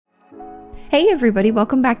Hey everybody,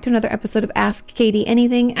 welcome back to another episode of Ask Katie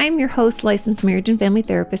Anything. I'm your host, licensed marriage and family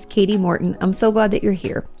therapist, Katie Morton. I'm so glad that you're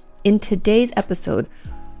here. In today's episode,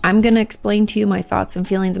 I'm going to explain to you my thoughts and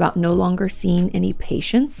feelings about no longer seeing any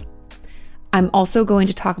patients. I'm also going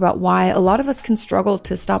to talk about why a lot of us can struggle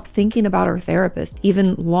to stop thinking about our therapist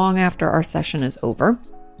even long after our session is over.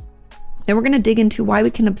 Then we're going to dig into why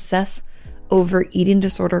we can obsess over eating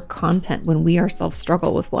disorder content when we ourselves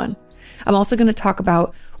struggle with one. I'm also going to talk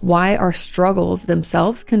about why our struggles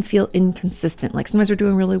themselves can feel inconsistent. Like sometimes we're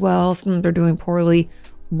doing really well, sometimes we're doing poorly.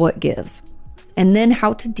 What gives? And then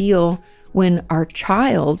how to deal when our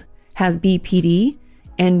child has BPD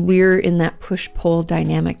and we're in that push-pull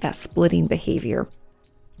dynamic, that splitting behavior.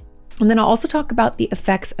 And then I'll also talk about the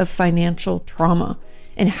effects of financial trauma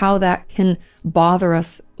and how that can bother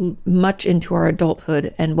us much into our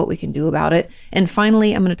adulthood and what we can do about it. And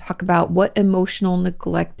finally, I'm going to talk about what emotional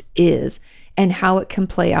neglect is and how it can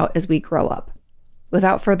play out as we grow up.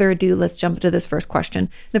 Without further ado, let's jump into this first question.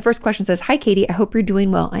 The first question says, "Hi, Katie. I hope you're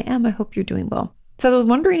doing well." I am. I hope you're doing well. So I was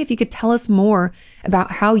wondering if you could tell us more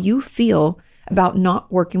about how you feel about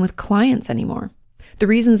not working with clients anymore, the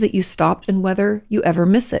reasons that you stopped, and whether you ever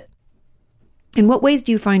miss it. In what ways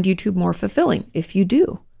do you find YouTube more fulfilling, if you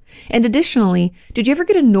do? And additionally, did you ever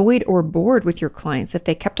get annoyed or bored with your clients if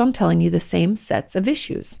they kept on telling you the same sets of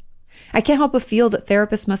issues? I can't help but feel that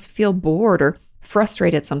therapists must feel bored or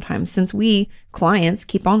frustrated sometimes, since we, clients,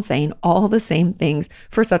 keep on saying all the same things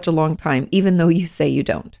for such a long time, even though you say you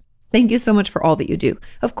don't. Thank you so much for all that you do.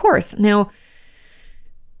 Of course. Now,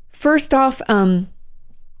 first off,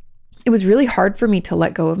 it was really hard for me to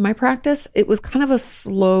let go of my practice. It was kind of a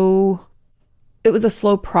slow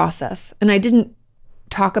process. And I didn't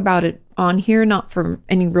talk about it on here, not for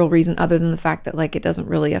any real reason other than the fact that it doesn't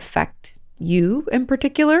really affect you in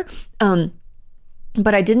particular.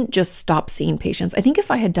 But I didn't just stop seeing patients. I think if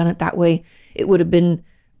I had done it that way, it would have been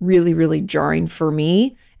really, really jarring for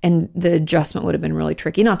me. And the adjustment would have been really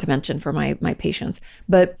tricky, not to mention for my patients.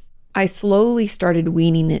 But I slowly started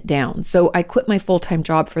weaning it down. So I quit my full-time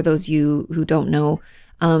job, for those of you who don't know.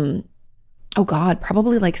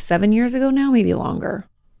 Probably 7 years ago now, maybe longer,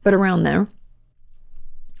 but around there.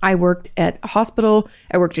 I worked at a hospital.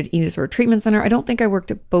 I worked at Eating Disorder Treatment Center. I don't think I worked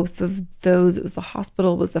at both of those. It was the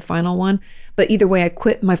hospital was the final one. But either way, I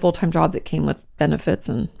quit my full-time job that came with benefits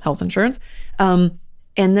and health insurance. And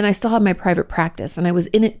then I still had my private practice, and I was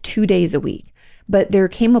in it 2 days a week. But there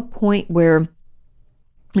came a point where,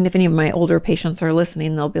 and if any of my older patients are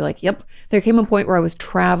listening, they'll be like, yep, there came a point where I was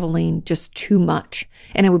traveling just too much,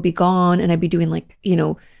 and I would be gone, and I'd be doing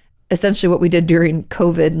essentially what we did during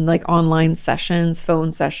COVID, and online sessions,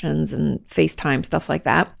 phone sessions, and FaceTime, stuff like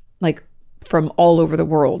that, from all over the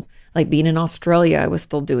world. Being in Australia, I was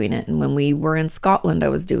still doing it. And when we were in Scotland, I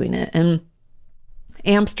was doing it. And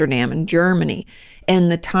Amsterdam and Germany. And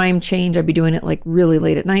the time change, I'd be doing it really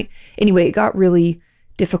late at night. Anyway, it got really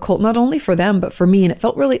difficult, not only for them, but for me. And it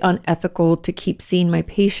felt really unethical to keep seeing my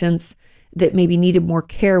patients that maybe needed more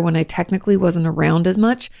care when I technically wasn't around as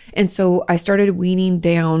much. And so I started weaning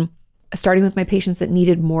down, starting with my patients that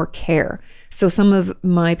needed more care. So some of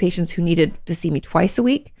my patients who needed to see me twice a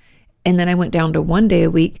week, and then I went down to 1 day a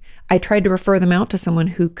week, I tried to refer them out to someone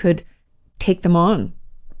who could take them on,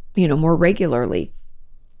 more regularly.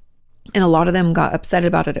 And a lot of them got upset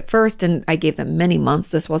about it at first, and I gave them many months.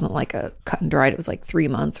 This wasn't a cut and dried. It was 3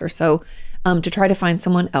 months or so to try to find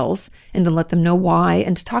someone else and to let them know why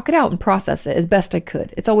and to talk it out and process it as best I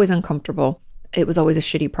could. It's always uncomfortable. It was always a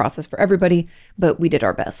shitty process for everybody, but we did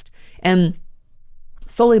our best. And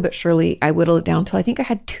slowly but surely, I whittled it down till I think I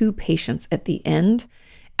had 2 patients at the end.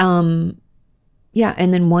 And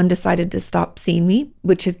then one decided to stop seeing me,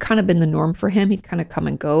 which had kind of been the norm for him. He'd kind of come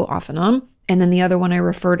and go off and on. And then the other one I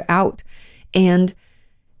referred out. And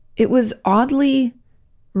it was oddly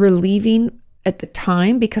relieving at the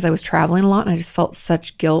time because I was traveling a lot and I just felt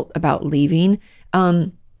such guilt about leaving.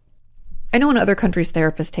 I know in other countries,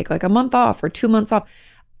 therapists take a month off or 2 months off.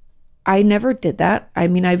 I never did that. I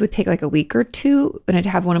mean, I would take a week or two and I'd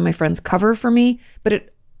have one of my friends cover for me.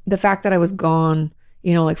 But the fact that I was gone,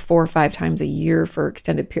 4 or 5 times a year for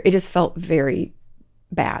extended period, it just felt very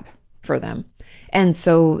bad for them. And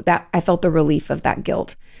so that I felt the relief of that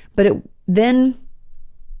guilt. But then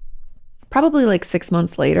probably 6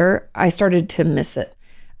 months later, I started to miss it.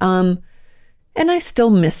 And I still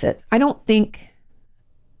miss it. I don't think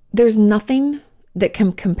there's nothing that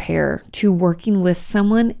can compare to working with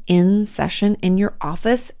someone in session in your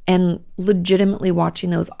office and legitimately watching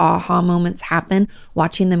those aha moments happen,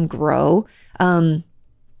 watching them grow. Nothing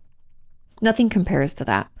compares to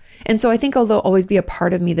that. And so I think there'll always be a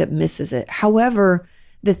part of me that misses it. However,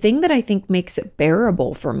 the thing that I think makes it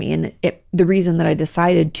bearable for me, and the reason that I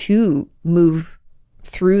decided to move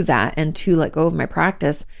through that and to let go of my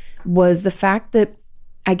practice, was the fact that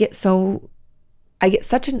I get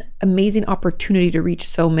such an amazing opportunity to reach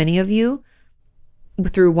so many of you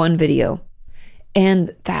through one video.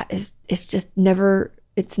 And it's just never,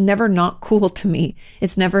 it's never not cool to me.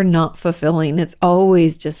 It's never not fulfilling. It's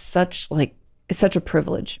always just it's such a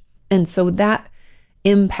privilege. And so that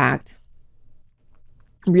impact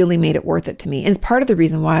really made it worth it to me. And it's part of the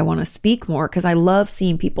reason why I want to speak more, because I love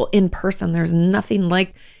seeing people in person. There's nothing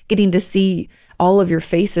like getting to see all of your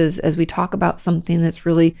faces as we talk about something that's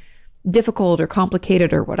really difficult or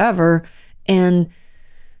complicated or whatever, and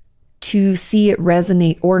to see it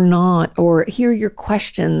resonate or not, or hear your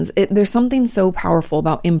questions. There's something so powerful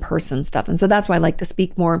about in-person stuff. And so that's why I like to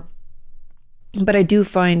speak more. But I do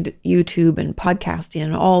find YouTube and podcasting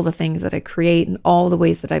and all the things that I create and all the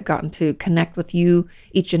ways that I've gotten to connect with you,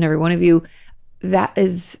 each and every one of you, that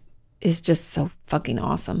is just so fucking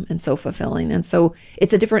awesome and so fulfilling. And so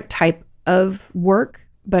it's a different type of work,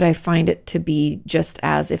 but I find it to be just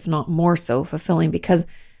as, if not more so, fulfilling, because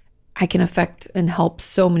I can affect and help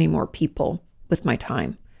so many more people with my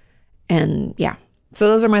time. And yeah, so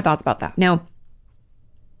those are my thoughts about that. Now,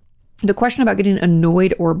 the question about getting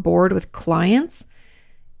annoyed or bored with clients,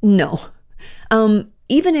 no.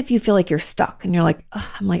 Even if you feel like you're stuck and you're like,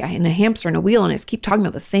 I'm like in a hamster in a wheel and I just keep talking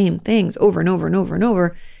about the same things over and over and over and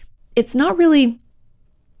over, it's not really,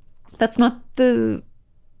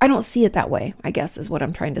 I don't see it that way, I guess is what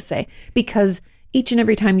I'm trying to say. Because each and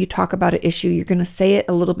every time you talk about an issue, you're going to say it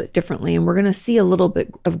a little bit differently, and we're going to see a little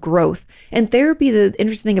bit of growth. And therapy, the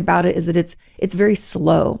interesting thing about it is that it's very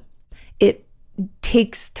slow. It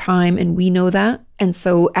takes time, and we know that. And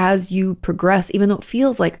so as you progress, even though it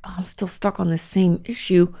feels like, I'm still stuck on this same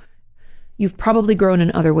issue, you've probably grown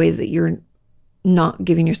in other ways that you're not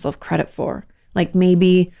giving yourself credit for. Like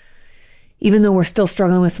maybe even though we're still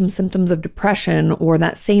struggling with some symptoms of depression or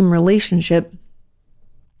that same relationship,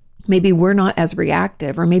 maybe we're not as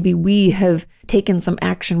reactive, or maybe we have taken some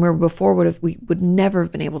action where before we would never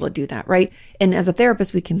have been able to do that, right? And as a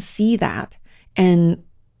therapist, we can see that, and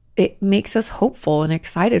it makes us hopeful and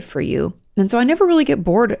excited for you. And so I never really get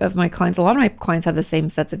bored of my clients. A lot of my clients have the same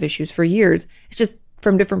sets of issues for years. It's just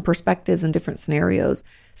from different perspectives and different scenarios.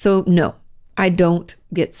 So no, I don't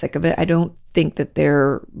get sick of it. I don't think that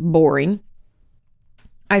they're boring.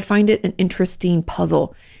 I find it an interesting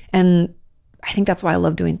puzzle. And I think that's why I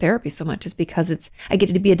love doing therapy so much, is because I get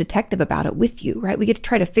to be a detective about it with you, right? We get to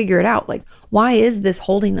try to figure it out. Like, why is this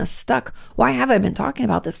holding us stuck? Why have I been talking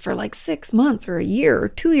about this for like 6 months or a year or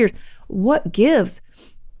 2 years? What gives?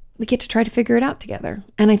 We get to try to figure it out together.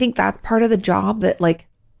 And I think that's part of the job that like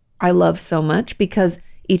I love so much, because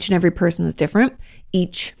each and every person is different.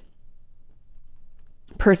 Each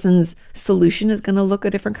person's solution is going to look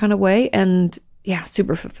a different kind of way. And yeah,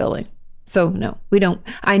 super fulfilling. So no, we don't.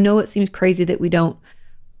 I know it seems crazy that we don't,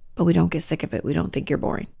 but we don't get sick of it. We don't think you're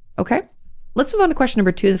boring. Okay. Let's move on to question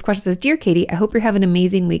number 2. This question says, Dear Katie, I hope you're having an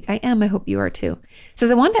amazing week. I am. I hope you are too. It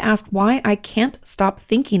says, I wanted to ask why I can't stop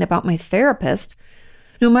thinking about my therapist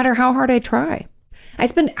no matter how hard I try. I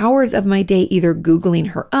spend hours of my day either Googling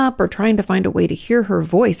her up or trying to find a way to hear her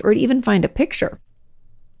voice or to even find a picture.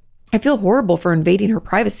 I feel horrible for invading her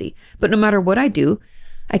privacy, but no matter what I do,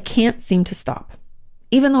 I can't seem to stop.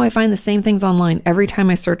 Even though I find the same things online every time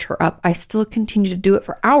I search her up, I still continue to do it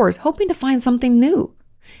for hours, hoping to find something new.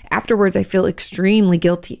 Afterwards, I feel extremely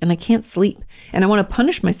guilty and I can't sleep, and I want to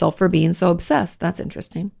punish myself for being so obsessed. That's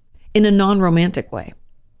interesting. In a non-romantic way.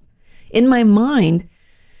 In my mind,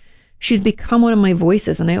 she's become one of my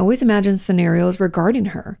voices, and I always imagine scenarios regarding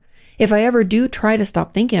her. If I ever do try to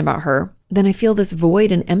stop thinking about her, then I feel this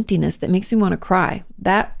void and emptiness that makes me want to cry.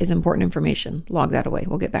 That is important information. Log that away.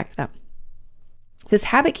 We'll get back to that. This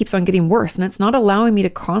habit keeps on getting worse, and it's not allowing me to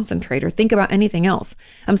concentrate or think about anything else.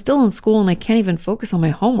 I'm still in school and I can't even focus on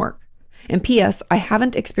my homework. And P.S., I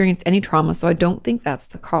haven't experienced any trauma, so I don't think that's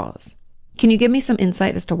the cause. Can you give me some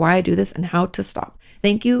insight as to why I do this and how to stop?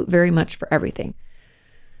 Thank you very much for everything.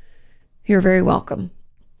 You're very welcome.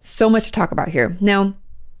 So much to talk about here. Now,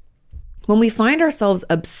 when we find ourselves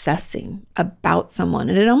obsessing about someone,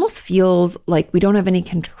 and it almost feels like we don't have any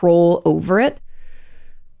control over it,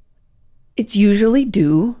 it's usually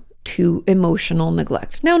due to emotional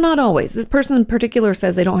neglect. Now, not always. This person in particular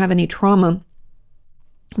says they don't have any trauma.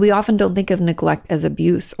 We often don't think of neglect as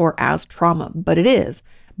abuse or as trauma, but it is.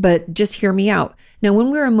 But just hear me out. Now, when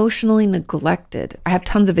we're emotionally neglected, I have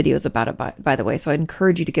tons of videos about it, by the way, so I'd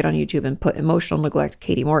encourage you to get on YouTube and put emotional neglect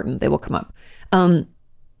Katie Morton. They will come up.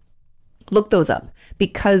 Look those up,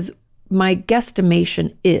 because my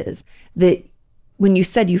guesstimation is that when you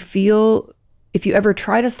said you feel, if you ever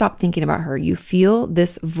try to stop thinking about her, you feel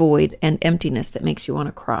this void and emptiness that makes you want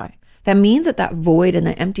to cry. That means that void and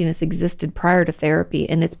the emptiness existed prior to therapy.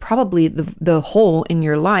 And it's probably the hole in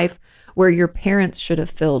your life where your parents should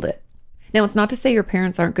have filled it. Now, it's not to say your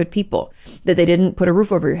parents aren't good people, that they didn't put a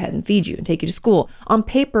roof over your head and feed you and take you to school. On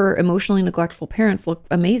paper, emotionally neglectful parents look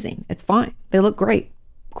amazing. It's fine. They look great.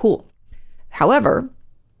 Cool. However,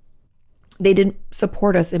 they didn't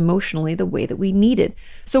support us emotionally the way that we needed.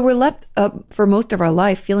 So we're left up for most of our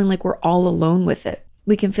life feeling like we're all alone with it.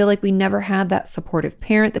 We can feel like we never had that supportive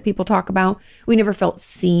parent that people talk about. We never felt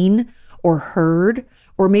seen or heard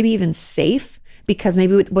or maybe even safe, because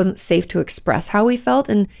maybe it wasn't safe to express how we felt.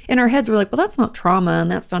 And in our heads, we're like, well, that's not trauma and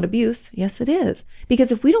that's not abuse. Yes, it is.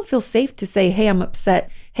 Because if we don't feel safe to say, hey, I'm upset.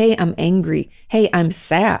 Hey, I'm angry. Hey, I'm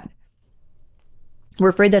sad. We're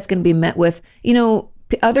afraid that's going to be met with,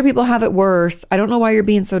 other people have it worse. I don't know why you're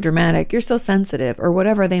being so dramatic. You're so sensitive, or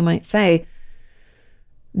whatever they might say.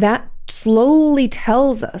 That slowly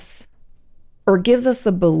tells us or gives us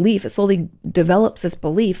the belief, it slowly develops this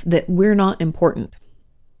belief that we're not important,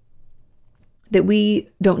 that we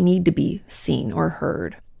don't need to be seen or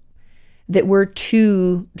heard, that we're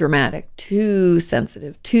too dramatic, too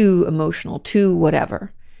sensitive, too emotional, too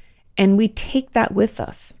whatever. And we take that with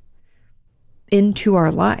us into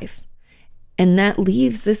our life. And that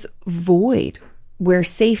leaves this void where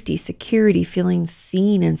safety, security, feeling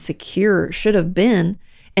seen and secure should have been.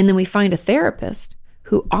 And then we find a therapist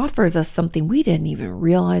who offers us something we didn't even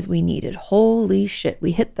realize we needed. Holy shit.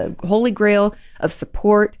 We hit the holy grail of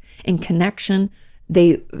support and connection.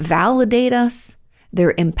 They validate us.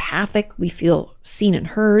 They're empathic. We feel seen and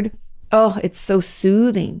heard. Oh, it's so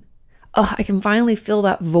soothing. Oh, I can finally fill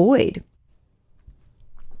that void.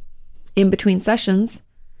 In between sessions,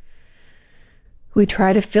 we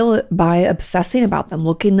try to fill it by obsessing about them,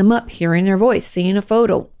 looking them up, hearing their voice, seeing a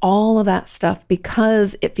photo, all of that stuff,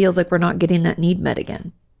 because it feels like we're not getting that need met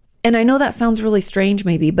again. And I know that sounds really strange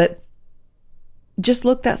maybe, but just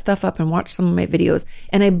look that stuff up and watch some of my videos.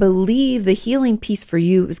 And I believe the healing piece for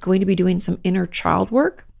you is going to be doing some inner child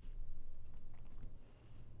work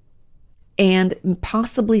and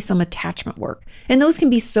possibly some attachment work. And those can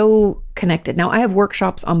be so connected. Now, I have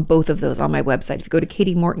workshops on both of those on my website. If you go to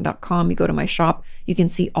katiemorton.com, you go to my shop, you can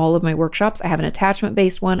see all of my workshops. I have an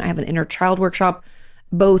attachment-based one. I have an inner child workshop.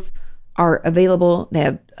 Both are available. They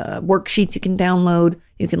have worksheets you can download.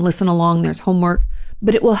 You can listen along. There's homework.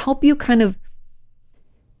 But it will help you kind of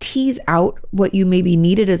tease out what you maybe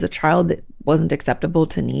needed as a child that wasn't acceptable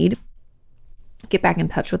to need. Get back in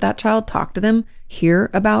touch with that child, talk to them, hear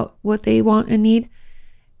about what they want and need,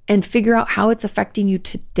 and figure out how it's affecting you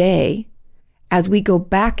today as we go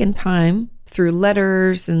back in time through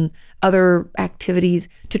letters and other activities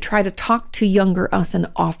to try to talk to younger us and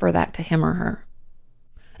offer that to him or her.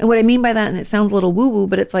 And what I mean by that, and it sounds a little woo-woo,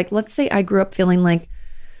 but it's like, let's say I grew up feeling like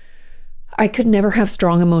I could never have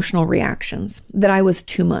strong emotional reactions, that I was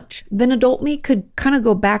too much. Then adult me could kind of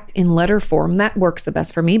go back in letter form. That works the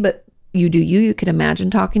best for me, but you do you. You could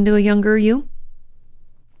imagine talking to a younger you.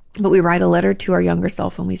 But we write a letter to our younger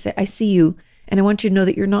self and we say, I see you, and I want you to know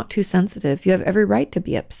that you're not too sensitive. You have every right to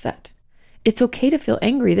be upset. It's okay to feel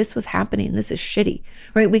angry. This was happening. This is shitty,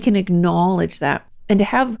 right? We can acknowledge that. And to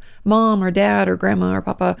have mom or dad or grandma or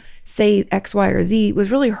papa say X, Y, or Z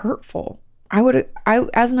was really hurtful.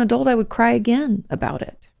 As an adult, I would cry again about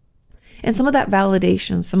it. And some of that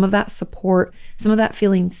validation, some of that support, some of that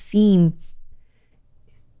feeling seen,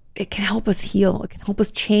 it can help us heal. It can help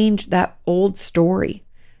us change that old story,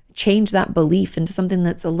 change that belief into something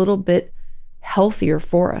that's a little bit healthier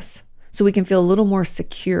for us, so we can feel a little more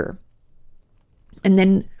secure. And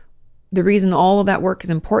then the reason all of that work is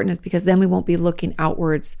important is because then we won't be looking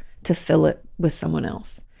outwards to fill it with someone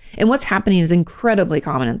else. And what's happening is incredibly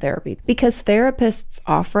common in therapy, because therapists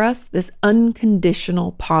offer us this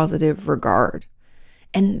unconditional positive regard.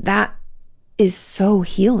 And that is so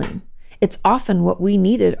healing. It's often what we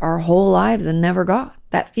needed our whole lives and never got.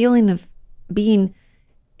 That feeling of being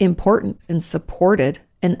important and supported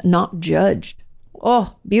and not judged.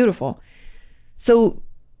 Oh, beautiful. So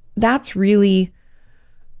that's really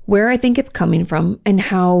where I think it's coming from and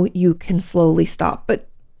how you can slowly stop. But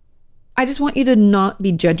I just want you to not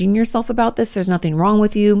be judging yourself about this. There's nothing wrong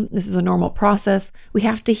with you. This is a normal process. We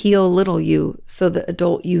have to heal little you so the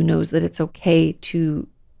adult you knows that it's okay to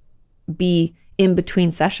be in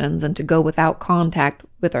between sessions and to go without contact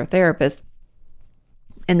with our therapist,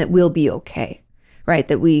 and that we'll be okay, right?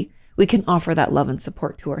 That we can offer that love and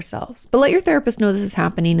support to ourselves. But let your therapist know this is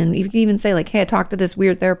happening. And you can even say like, hey, I talked to this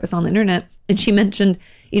weird therapist on the internet and she mentioned,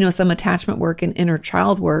 some attachment work and inner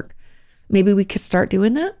child work. Maybe we could start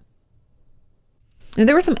doing that. And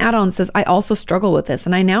there were some add-ons that says, I also struggle with this,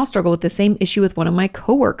 and I now struggle with the same issue with one of my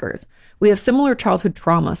coworkers. We have similar childhood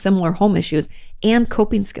trauma, similar home issues, and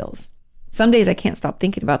coping skills. Some days I can't stop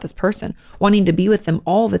thinking about this person, wanting to be with them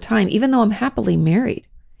all the time, even though I'm happily married.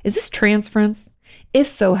 Is this transference? If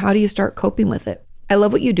so, how do you start coping with it? I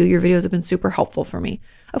love what you do. Your videos have been super helpful for me.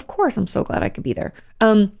 Of course, I'm so glad I could be there.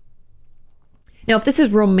 Now, if this is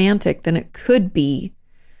romantic, then it could be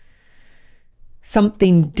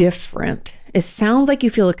something different. It sounds like you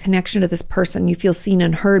feel a connection to this person. You feel seen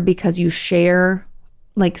and heard because you share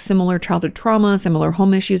like similar childhood trauma, similar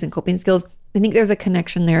home issues and coping skills. I think there's a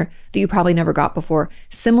connection there that you probably never got before.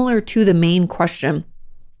 Similar to the main question,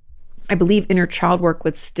 I believe inner child work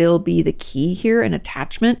would still be the key here in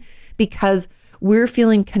attachment, because we're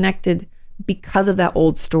feeling connected because of that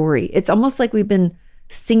old story. It's almost like we've been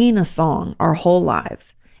singing a song our whole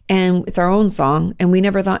lives, and it's our own song, and we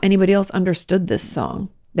never thought anybody else understood this song.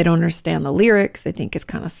 They don't understand the lyrics. They think it's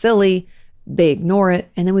kind of silly. They ignore it.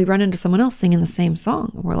 And then we run into someone else singing the same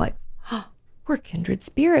song, and we're like, oh, we're kindred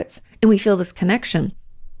spirits. And we feel this connection.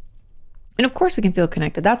 And of course we can feel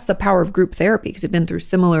connected. That's the power of group therapy, because we've been through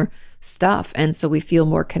similar stuff. And so we feel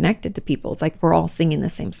more connected to people. It's like we're all singing the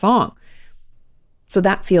same song. So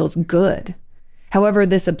that feels good. However,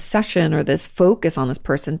 this obsession or this focus on this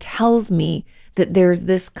person tells me that there's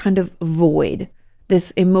this kind of void,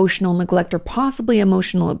 this emotional neglect or possibly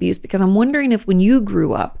emotional abuse, because I'm wondering if when you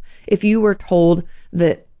grew up, if you were told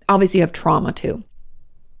that obviously you have trauma too.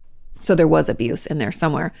 So there was abuse in there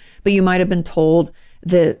somewhere, but you might have been told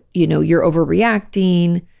that, you're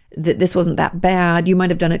overreacting, that this wasn't that bad. You might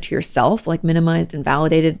have done it to yourself, like minimized and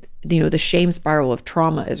validated. The shame spiral of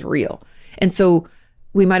trauma is real. And so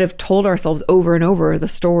we might have told ourselves over and over the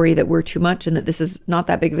story that we're too much and that this is not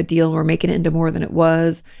that big of a deal and we're making it into more than it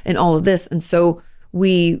was and all of this. And so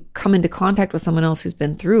we come into contact with someone else who's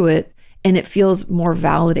been through it, and it feels more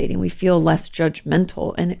validating. We feel less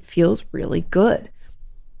judgmental, and it feels really good.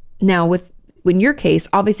 Now, in your case,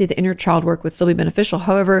 obviously the inner child work would still be beneficial.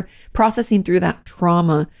 However, processing through that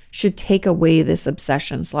trauma should take away this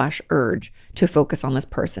obsession/urge to focus on this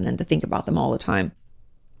person and to think about them all the time.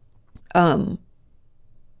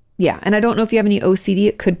 Yeah. And I don't know if you have any OCD.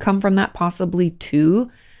 It could come from that possibly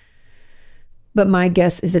too. But my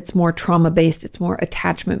guess is it's more trauma-based. It's more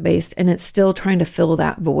attachment-based, and it's still trying to fill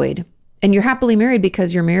that void. And you're happily married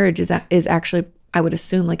because your marriage is actually, I would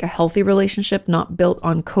assume, like a healthy relationship, not built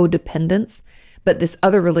on codependence. But this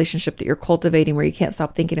other relationship that you're cultivating where you can't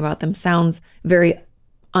stop thinking about them sounds very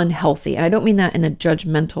unhealthy. And I don't mean that in a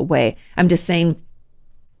judgmental way. I'm just saying,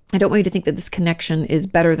 I don't want you to think that this connection is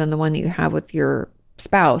better than the one that you have with your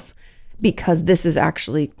spouse, because this is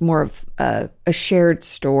actually more of a shared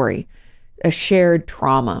story, a shared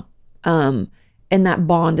trauma. And that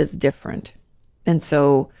bond is different. And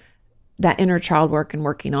so that inner child work and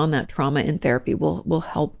working on that trauma in therapy will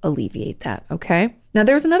help alleviate that. Okay. Now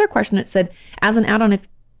there's another question that said, as an add-on,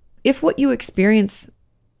 if what you experience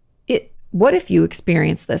what if you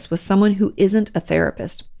experience this with someone who isn't a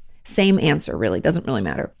therapist? Same answer, really, doesn't really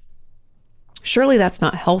matter. Surely that's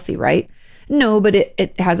not healthy, right? No, but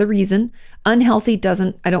it has a reason. Unhealthy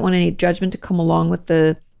I don't want any judgment to come along with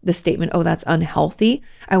the statement, oh, that's unhealthy.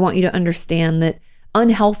 I want you to understand that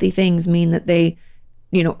unhealthy things mean that they,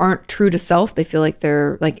 aren't true to self. They feel like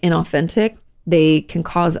they're like inauthentic. They can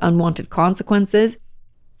cause unwanted consequences.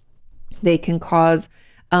 They can cause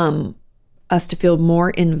us to feel more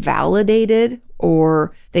invalidated,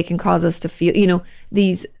 or they can cause us to feel,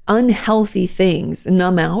 these unhealthy things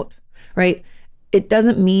numb out, right? It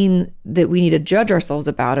doesn't mean that we need to judge ourselves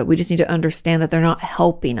about it. We just need to understand that they're not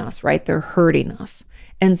helping us, right? They're hurting us.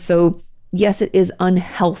 And so, yes, it is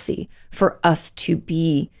unhealthy for us to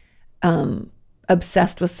be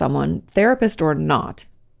obsessed with someone, therapist or not.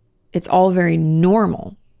 It's all very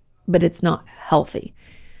normal, but it's not healthy.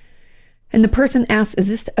 And the person asks, is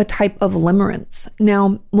this a type of limerence?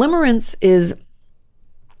 Now, limerence is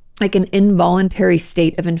like an involuntary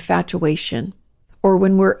state of infatuation, or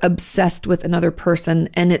when we're obsessed with another person,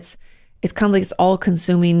 and it's kind of like this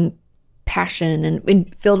all-consuming passion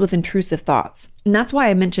and filled with intrusive thoughts. And that's why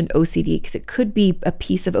I mentioned OCD, because it could be a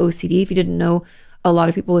piece of OCD. If you didn't know, a lot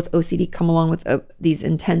of people with OCD come along with these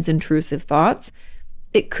intense, intrusive thoughts.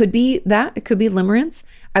 It could be that. It could be limerence.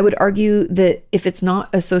 I would argue that if it's not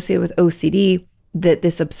associated with OCD, that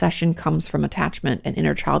this obsession comes from attachment and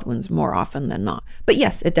inner child wounds more often than not. But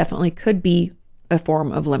yes, it definitely could be a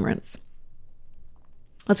form of limerence.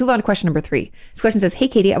 Let's move on to question number 3. This question says, hey,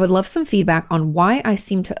 Katie, I would love some feedback on why I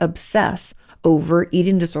seem to obsess over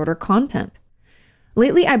eating disorder content.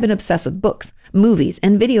 Lately, I've been obsessed with books, movies,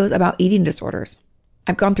 and videos about eating disorders.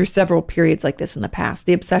 I've gone through several periods like this in the past.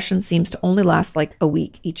 The obsession seems to only last like a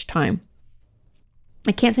week each time.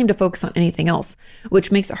 I can't seem to focus on anything else,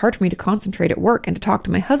 which makes it hard for me to concentrate at work and to talk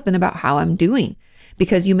to my husband about how I'm doing.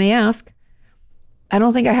 Because you may ask, I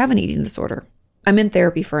don't think I have an eating disorder. I'm in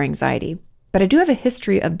therapy for anxiety, but I do have a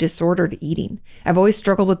history of disordered eating. I've always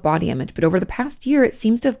struggled with body image, but over the past year, it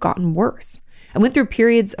seems to have gotten worse. I went through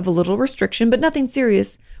periods of a little restriction, but nothing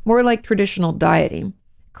serious, more like traditional dieting,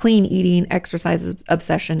 clean eating, exercise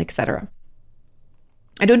obsession, etc.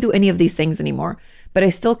 I don't do any of these things anymore, but I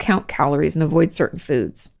still count calories and avoid certain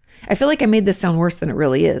foods. I feel like I made this sound worse than it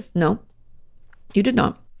really is. No, you did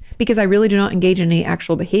not, because I really do not engage in any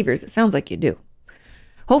actual behaviors. It sounds like you do.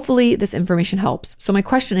 Hopefully this information helps. So my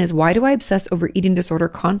question is, why do I obsess over eating disorder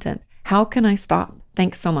content? How can I stop?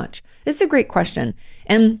 Thanks so much. This is a great question.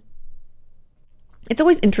 And it's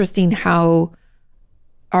always interesting how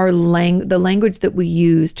the language that we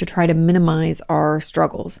use to try to minimize our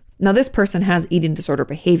struggles. Now, this person has eating disorder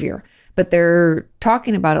behavior, but they're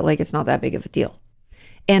talking about it like it's not that big of a deal.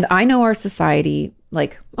 And I know our society,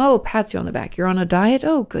 like, oh, pats you on the back. You're on a diet.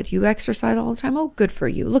 Oh, good. You exercise all the time. Oh, good for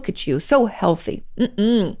you. Look at you. So healthy.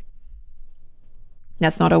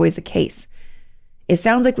 That's not always the case. It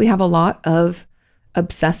sounds like we have a lot of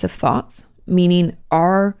obsessive thoughts, meaning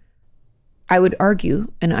I would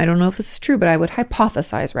argue, and I don't know if this is true, but I would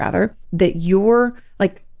hypothesize rather, that your,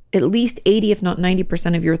 like, at least 80, if not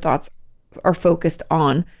 90% of your thoughts are focused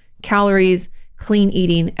on calories, clean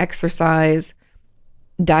eating, exercise,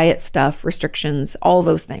 diet stuff, restrictions, all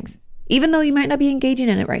those things. Even though you might not be engaging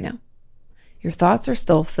in it right now, your thoughts are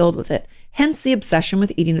still filled with it. Hence the obsession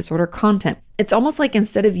with eating disorder content. It's almost like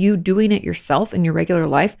instead of you doing it yourself in your regular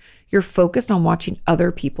life, you're focused on watching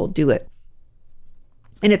other people do it.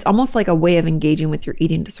 And it's almost like a way of engaging with your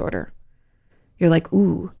eating disorder. You're like,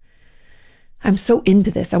 ooh, I'm so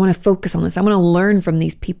into this. I want to focus on this. I want to learn from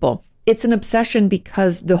these people. It's an obsession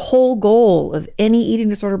because the whole goal of any eating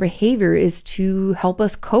disorder behavior is to help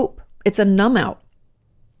us cope. It's a numb out.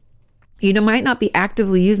 You might not be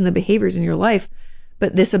actively using the behaviors in your life,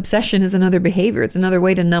 but this obsession is another behavior. It's another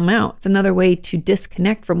way to numb out. It's another way to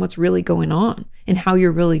disconnect from what's really going on and how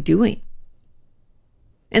you're really doing.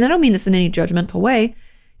 And I don't mean this in any judgmental way.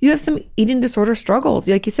 You have some eating disorder struggles.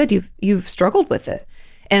 Like you said, you've struggled with it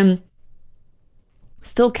and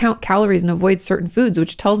still count calories and avoid certain foods,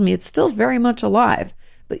 which tells me it's still very much alive,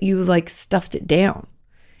 but you like stuffed it down.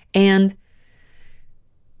 And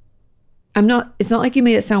it's not like you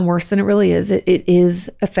made it sound worse than it really is. It is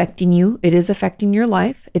affecting you. It is affecting your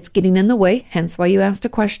life. It's getting in the way, hence why you asked a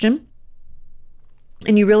question.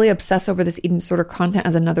 And you really obsess over this eating disorder content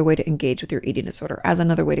as another way to engage with your eating disorder, as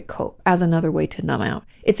another way to cope, as another way to numb out.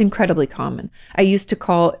 It's incredibly common. I used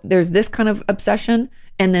to there's this kind of obsession.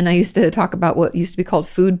 And then I used to talk about what used to be called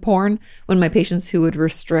food porn, when my patients who would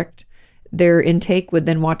restrict their intake would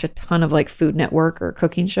then watch a ton of like Food Network or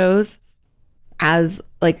cooking shows as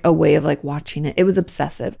like a way of like watching it. It was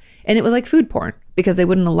obsessive. And it was like food porn because they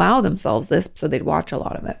wouldn't allow themselves this. So they'd watch a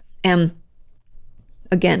lot of it. And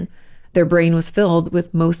again, their brain was filled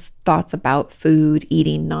with most thoughts about food,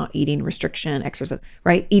 eating, not eating, restriction, exercise,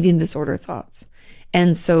 right? Eating disorder thoughts.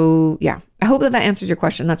 And so, yeah, I hope that answers your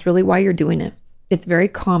question. That's really why you're doing it. It's very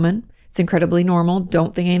common. It's incredibly normal.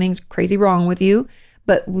 Don't think anything's crazy wrong with you,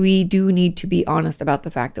 but we do need to be honest about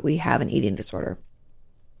the fact that we have an eating disorder.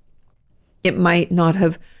 It might not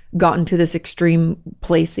have gotten to this extreme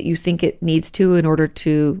place that you think it needs to in order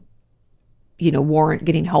to, warrant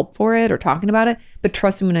getting help for it or talking about it. But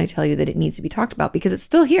trust me when I tell you that it needs to be talked about because it's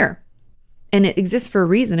still here and it exists for a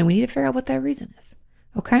reason. And we need to figure out what that reason is.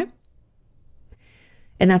 Okay.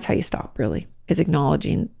 And that's how you stop, really, is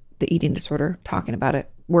acknowledging the eating disorder, talking about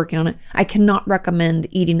it, working on it. I cannot recommend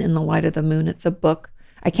Eating in the Light of the Moon. It's a book.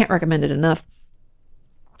 I can't recommend it enough.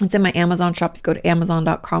 It's in my Amazon shop. If you go to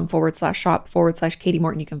amazon.com/shop/Katie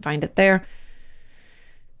Morton, you can find it there.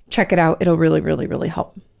 Check it out. It'll really, really, really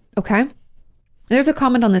help. Okay. There's a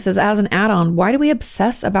comment on this as an add-on, why do we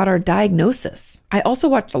obsess about our diagnosis? I also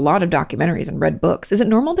watched a lot of documentaries and read books. Is it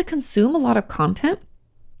normal to consume a lot of content?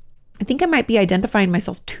 I think I might be identifying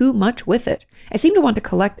myself too much with it. I seem to want to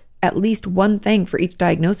collect at least one thing for each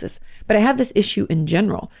diagnosis, but I have this issue in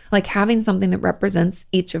general, like having something that represents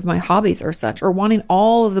each of my hobbies or such, or wanting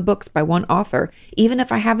all of the books by one author, even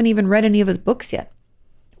if I haven't even read any of his books yet.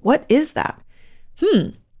 What is that?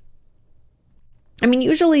 I mean,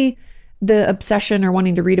 usually the obsession or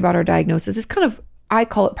wanting to read about our diagnosis is kind of, I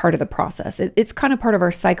call it part of the process. It's kind of part of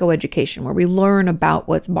our psychoeducation where we learn about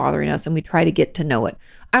what's bothering us and we try to get to know it.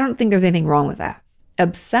 I don't think there's anything wrong with that.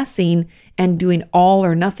 Obsessing and doing all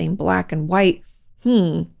or nothing, black and white,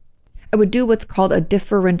 I I would do what's called a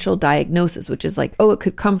differential diagnosis, which is like, oh, it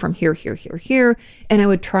could come from here, here, here, here. And I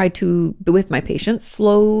would try to, with my patients,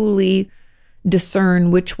 slowly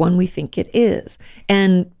discern which one we think it is.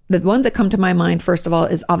 And the ones that come to my mind, first of all,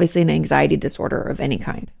 is obviously an anxiety disorder of any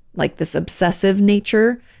kind. Like this obsessive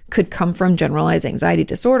nature could come from generalized anxiety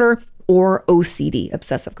disorder or OCD,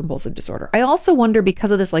 obsessive compulsive disorder. I also wonder,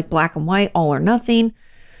 because of this like black and white, all or nothing,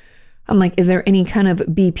 I'm like, is there any kind of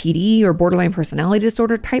BPD or borderline personality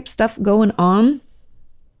disorder type stuff going on?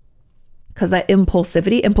 Because that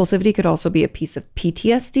impulsivity could also be a piece of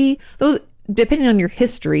PTSD. Those, depending on your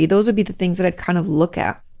history, those would be the things that I'd kind of look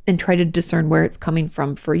at and try to discern where it's coming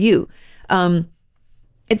from for you.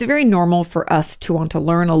 It's very normal for us to want to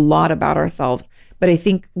learn a lot about ourselves, but I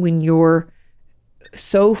think when you're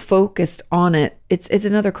so focused on it, it's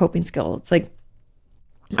another coping skill. It's like,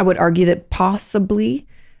 I would argue that possibly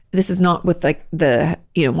this is not with like the,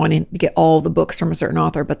 wanting to get all the books from a certain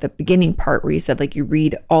author, but the beginning part where you said like you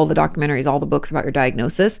read all the documentaries, all the books about your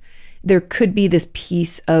diagnosis, there could be this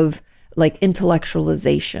piece of like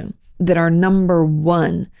intellectualization that our number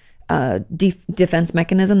one defense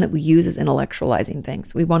mechanism that we use is intellectualizing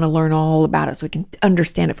things. We want to learn all about it so we can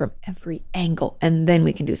understand it from every angle, and then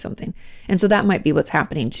we can do something. And so that might be what's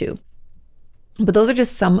happening too. But those are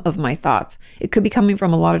just some of my thoughts. It could be coming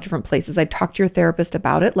from a lot of different places. I'd talk to your therapist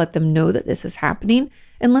about it, let them know that this is happening,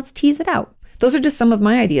 and let's tease it out. Those are just some of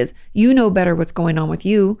my ideas. You know better what's going on with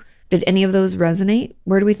you. Did any of those resonate?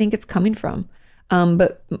 Where do we think it's coming from?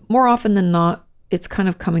 But more often than not, it's kind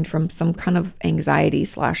of coming from some kind of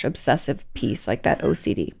anxiety/obsessive piece like that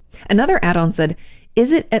OCD. Another add-on said,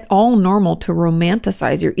 is it at all normal to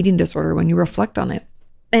romanticize your eating disorder when you reflect on it?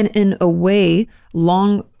 And in a way,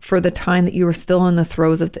 long for the time that you were still in the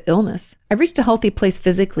throes of the illness. I've reached a healthy place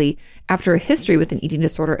physically after a history with an eating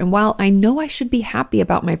disorder. And while I know I should be happy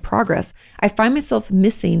about my progress, I find myself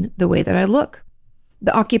missing the way that I look,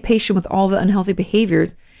 the occupation with all the unhealthy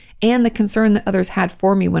behaviors, and the concern that others had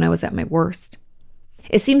for me when I was at my worst.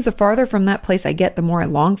 It seems the farther from that place I get, the more I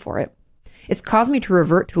long for it. It's caused me to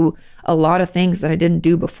revert to a lot of things that I didn't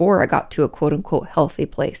do before I got to a quote unquote healthy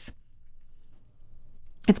place.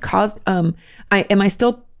 It's caused, am I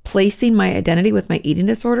still placing my identity with my eating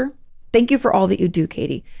disorder? Thank you for all that you do,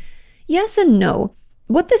 Katie. Yes and no.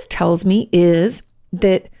 What this tells me is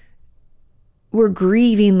that we're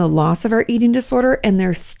grieving the loss of our eating disorder, and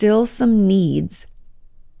there's still some needs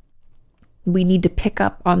we need to pick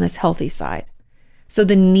up on this healthy side. So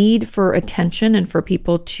the need for attention and for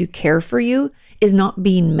people to care for you is not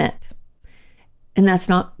being met. And that's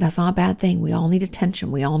not a bad thing. We all need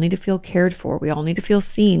attention. We all need to feel cared for. We all need to feel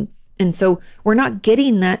seen. And so we're not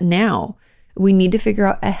getting that now. We need to figure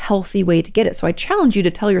out a healthy way to get it. So I challenge you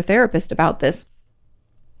to tell your therapist about this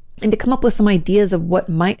and to come up with some ideas of what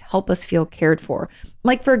might help us feel cared for.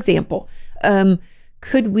 Like, for example,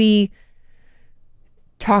 could we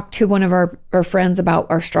talk to one of our friends about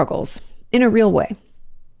our struggles in a real way?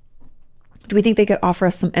 Do we think they could offer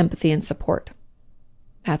us some empathy and support?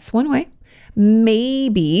 That's one way.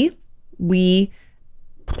 Maybe we,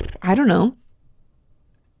 I don't know,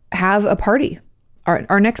 have a party.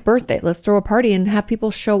 Our next birthday, let's throw a party and have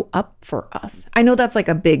people show up for us. I know that's like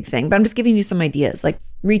a big thing, but I'm just giving you some ideas, like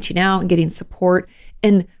reaching out and getting support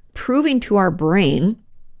and proving to our brain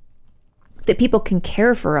that people can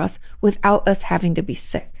care for us without us having to be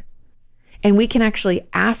sick. And we can actually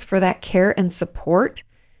ask for that care and support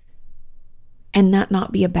and that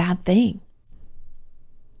not be a bad thing.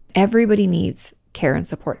 Everybody needs care and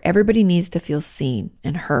support. Everybody needs to feel seen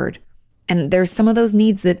and heard. And there's some of those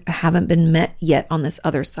needs that haven't been met yet on this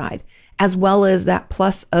other side, as well as that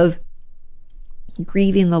plus of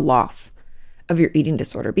grieving the loss of your eating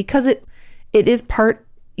disorder, because it is part,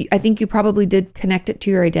 I think you probably did connect it to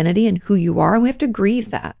your identity and who you are, and we have to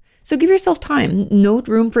grieve that. So give yourself time. No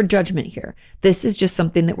room for judgment here. This is just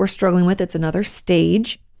something that we're struggling with. It's another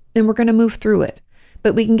stage, and we're going to move through it.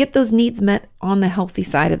 But we can get those needs met on the healthy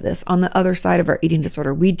side of this, on the other side of our eating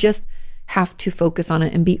disorder. We just have to focus on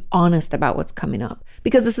it and be honest about what's coming up,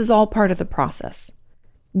 because this is all part of the process.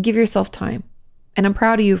 Give yourself time. And I'm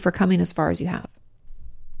proud of you for coming as far as you have.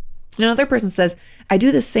 Another person says, I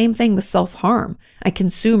do the same thing with self-harm. I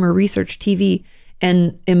consume or research TV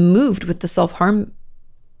and am moved with the self-harm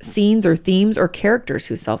scenes or themes or characters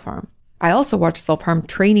who self-harm. I also watch self-harm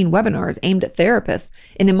training webinars aimed at therapists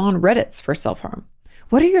and am on Reddits for self-harm.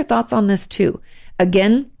 What are your thoughts on this too?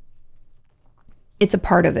 Again, It's a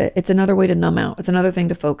part of it. It's another way to numb out. It's another thing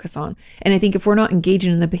to focus on. And I think if we're not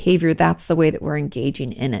engaging in the behavior, that's the way that we're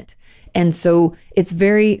engaging in it. And so it's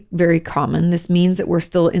very, very common. This means that we're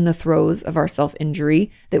still in the throes of our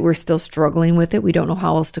self-injury, that we're still struggling with it. We don't know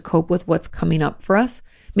how else to cope with what's coming up for us.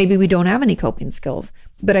 Maybe we don't have any coping skills,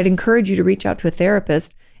 but I'd encourage you to reach out to a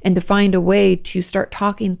therapist and to find a way to start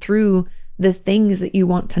talking through the things that you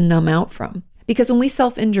want to numb out from. Because when we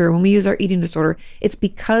self-injure, when we use our eating disorder, it's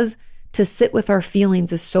because to sit with our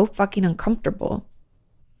feelings is so fucking uncomfortable.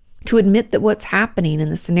 To admit that what's happening in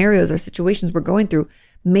the scenarios or situations we're going through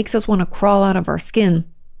makes us want to crawl out of our skin.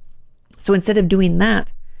 So instead of doing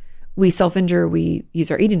that, we self-injure, we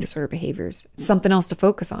use our eating disorder behaviors. It's something else to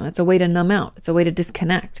focus on. It's a way to numb out. It's a way to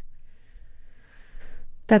disconnect.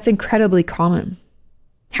 That's incredibly common.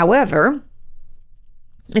 However,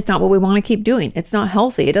 it's not what we want to keep doing. It's not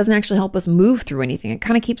healthy. It doesn't actually help us move through anything. It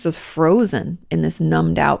kind of keeps us frozen in this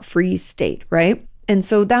numbed out freeze state, right? And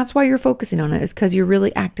so that's why you're focusing on it, is because you're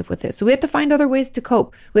really active with it. So we have to find other ways to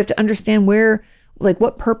cope. We have to understand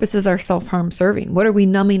what purpose is our self-harm serving? What are we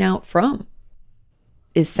numbing out from?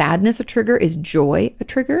 Is sadness a trigger? Is joy a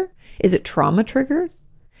trigger? Is it trauma triggers?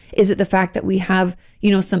 Is it the fact that we have,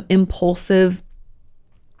 some impulsive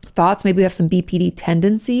thoughts? Maybe we have some BPD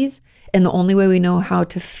tendencies, and the only way we know how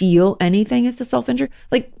to feel anything is to self-injure.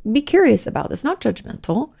 Be curious about this, not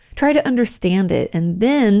judgmental. Try to understand it, and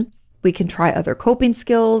then we can try other coping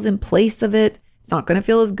skills in place of it. It's not going to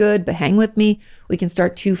feel as good, but hang with me. We can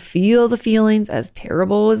start to feel the feelings, as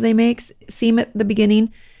terrible as they seem at the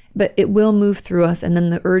beginning, but it will move through us. And then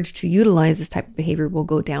the urge to utilize this type of behavior will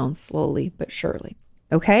go down slowly but surely.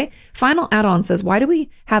 Okay. Final add-on says, why do we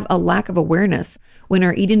have a lack of awareness when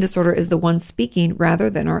our eating disorder is the one speaking rather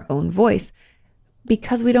than our own voice?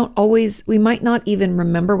 Because we might not even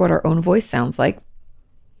remember what our own voice sounds like.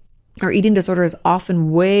 Our eating disorder is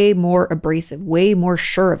often way more abrasive, way more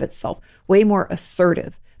sure of itself, way more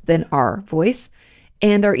assertive than our voice.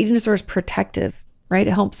 And our eating disorder is protective, right?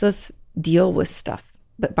 It helps us deal with stuff,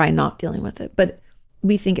 but by not dealing with it. But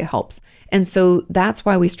we think it helps. And so that's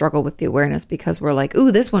why we struggle with the awareness, because we're like,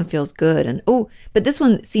 ooh, this one feels good. And but this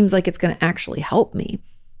one seems like it's going to actually help me.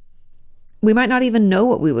 We might not even know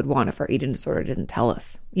what we would want if our eating disorder didn't tell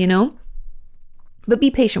us, But be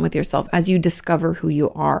patient with yourself as you discover who you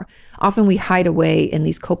are. Often we hide away in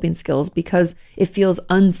these coping skills because it feels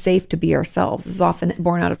unsafe to be ourselves. This is often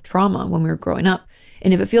born out of trauma when we were growing up.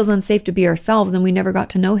 And if it feels unsafe to be ourselves, then we never got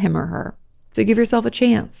to know him or her. So give yourself a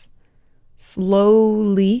chance.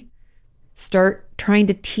 Slowly start trying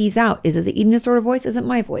to tease out, is it the eating disorder voice? Is it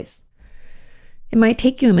my voice? It might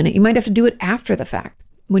take you a minute. You might have to do it after the fact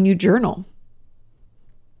when you journal.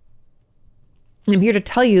 I'm here to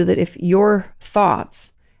tell you that if your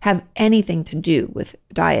thoughts have anything to do with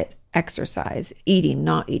diet, exercise, eating,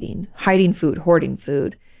 not eating, hiding food, hoarding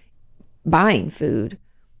food, buying food,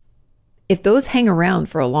 if those hang around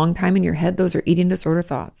for a long time in your head, those are eating disorder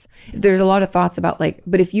thoughts. If there's a lot of thoughts about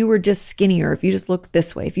but if you were just skinnier, if you just looked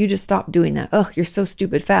this way, if you just stopped doing that, you're so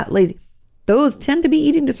stupid, fat, lazy. Those tend to be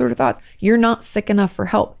eating disorder thoughts. You're not sick enough for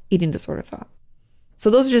help, eating disorder thought. So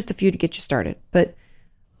those are just a few to get you started. But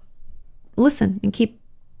listen and keep,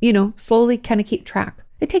 slowly kind of keep track.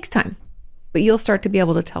 It takes time, but you'll start to be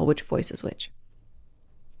able to tell which voice is which.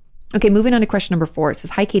 Okay, moving on to question number 4. It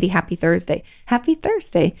says, hi, Katie, happy Thursday. Happy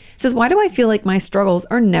Thursday. It says, why do I feel like my struggles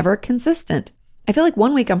are never consistent? I feel like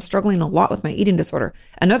one week I'm struggling a lot with my eating disorder.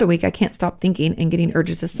 Another week I can't stop thinking and getting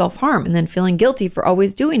urges to self-harm and then feeling guilty for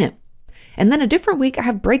always doing it. And then a different week I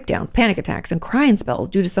have breakdowns, panic attacks, and crying spells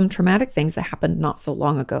due to some traumatic things that happened not so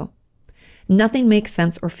long ago. Nothing makes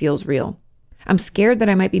sense or feels real. I'm scared that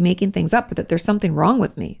I might be making things up or that there's something wrong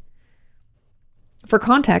with me. For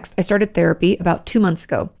context, I started therapy about 2 months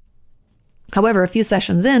ago. However, a few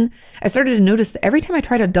sessions in, I started to notice that every time I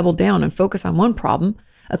try to double down and focus on one problem,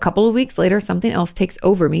 a couple of weeks later, something else takes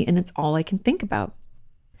over me and it's all I can think about.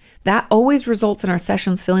 That always results in our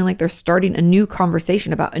sessions feeling like they're starting a new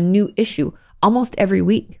conversation about a new issue almost every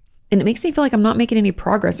week. And it makes me feel like I'm not making any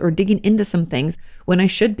progress or digging into some things when I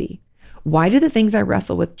should be. Why do the things I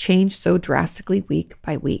wrestle with change so drastically week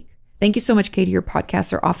by week? Thank you so much, Katie. Your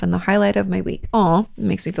podcasts are often the highlight of my week. Aw, it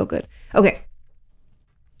makes me feel good. Okay.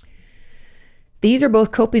 These are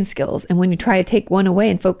both coping skills. And when you try to take one away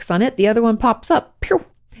and focus on it, the other one pops up. Pew!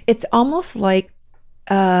 It's almost like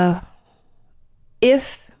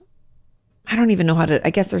if, I don't even know I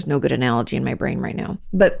guess there's no good analogy in my brain right now,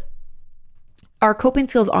 but our coping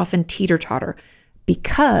skills often teeter-totter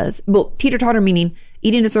because, teeter-totter meaning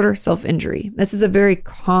eating disorder, self-injury. This is a very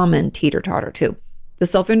common teeter-totter too. The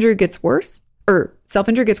self-injury gets worse,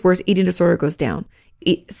 eating disorder goes down.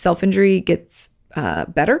 Self-injury gets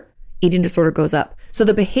better, eating disorder goes up. So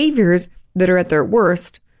the behaviors that are at their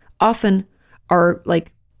worst often are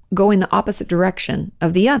like going the opposite direction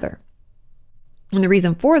of the other. And the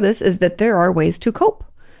reason for this is that there are ways to cope.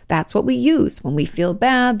 That's what we use. When we feel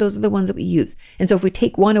bad, those are the ones that we use. And so if we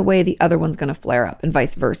take one away, the other one's going to flare up and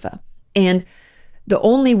vice versa. And the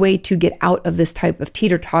only way to get out of this type of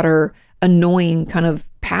teeter-totter, annoying kind of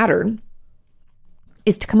pattern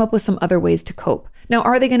is to come up with some other ways to cope. Now,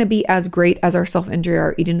 are they going to be as great as our self-injury or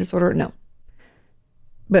our eating disorder? No.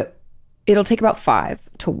 But it'll take about 5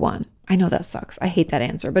 to 1. I know that sucks. I hate that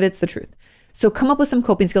answer, but it's the truth. So come up with some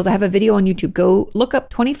coping skills. I have a video on YouTube. Go look up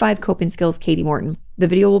 25 coping skills, Katie Morton. The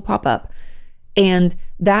video will pop up. And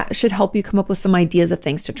that should help you come up with some ideas of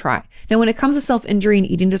things to try. Now, when it comes to self-injury and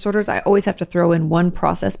eating disorders, I always have to throw in one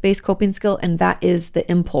process-based coping skill, and that is the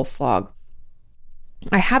impulse log.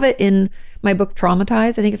 I have it in my book,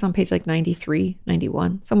 Traumatized. I think it's on page like 93,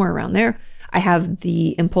 91, somewhere around there. I have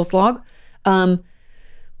the impulse log.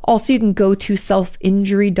 Also, you can go to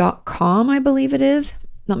selfinjury.com, I believe it is.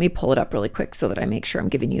 Let me pull it up really quick so that I make sure I'm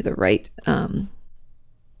giving you the right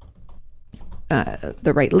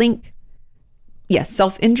link. Yes,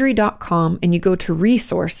 selfinjury.com, and you go to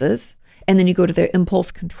resources, and then you go to the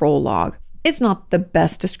impulse control log. It's not the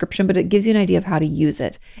best description, but it gives you an idea of how to use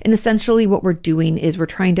it. And essentially what we're doing is we're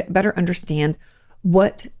trying to better understand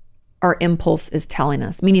what our impulse is telling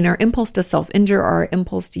us, meaning our impulse to self-injure or our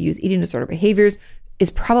impulse to use eating disorder behaviors is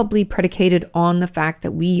probably predicated on the fact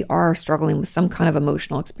that we are struggling with some kind of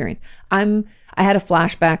emotional experience. I had a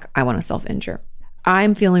flashback. I want to self-injure.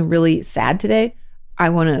 I'm feeling really sad today. I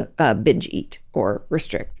want to binge eat or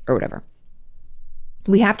restrict or whatever.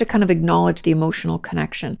 We have to kind of acknowledge the emotional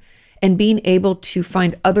connection and being able to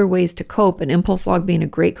find other ways to cope. An impulse log being a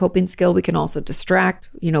great coping skill. We can also distract,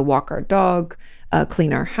 walk our dog,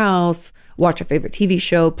 clean our house, watch a favorite TV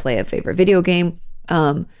show, play a favorite video game.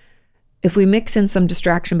 If we mix in some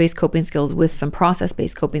distraction-based coping skills with some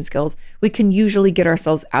process-based coping skills, we can usually get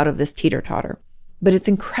ourselves out of this teeter-totter. But it's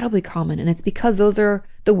incredibly common, and it's because those are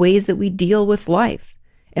the ways that we deal with life.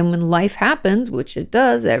 And when life happens, which it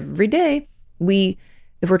does every day,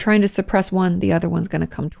 if we're trying to suppress one, the other one's going to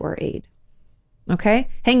come to our aid. Okay?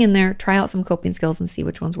 Hang in there, try out some coping skills and see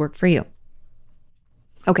which ones work for you.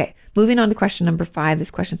 Okay, moving on to question number 5.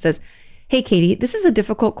 This question says, "Hey, Katie, this is a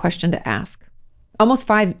difficult question to ask. Almost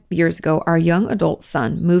 5 years ago, our young adult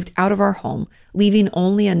son moved out of our home, leaving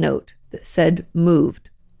only a note that said 'moved'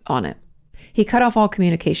 on it. He cut off all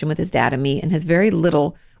communication with his dad and me and has very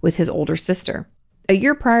little with his older sister. A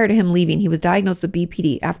year prior to him leaving, he was diagnosed with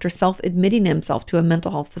BPD after self-admitting himself to a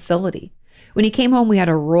mental health facility. When he came home, we had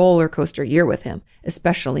a roller coaster year with him,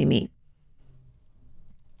 especially me.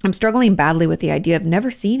 I'm struggling badly with the idea of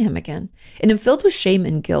never seeing him again, and am filled with shame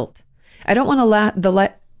and guilt. I don't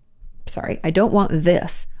want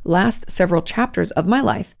this last several chapters of my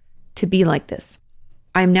life to be like this.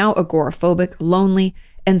 I am now agoraphobic, lonely,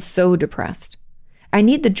 and so depressed. I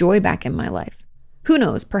need the joy back in my life. Who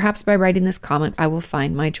knows, perhaps by writing this comment, I will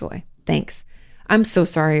find my joy. Thanks. I'm so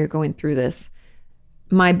sorry you're going through this.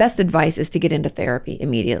 My best advice is to get into therapy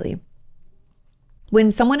immediately.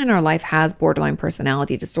 When someone in our life has borderline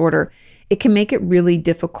personality disorder, it can make it really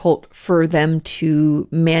difficult for them to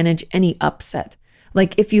manage any upset.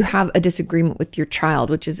 Like if you have a disagreement with your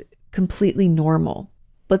child, which is completely normal.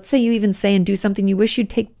 Let's say you even say and do something you wish you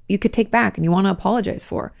could take back and you want to apologize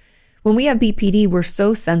for. When we have BPD, we're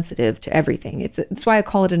so sensitive to everything. It's why I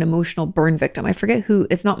call it an emotional burn victim. I forget who,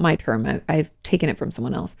 it's not my term. I've taken it from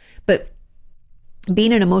someone else. But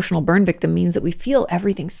being an emotional burn victim means that we feel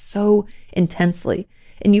everything so intensely.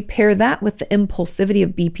 And you pair that with the impulsivity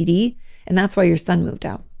of BPD, and that's why your son moved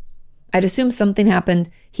out. I'd assume something happened.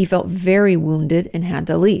 He felt very wounded and had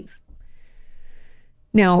to leave.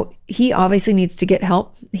 Now, he obviously needs to get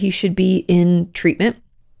help. He should be in treatment.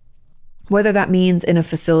 Whether that means in a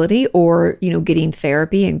facility or, getting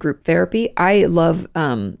therapy and group therapy. I love,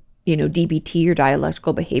 DBT or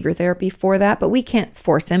dialectical behavior therapy for that, but we can't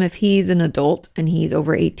force him. If he's an adult and he's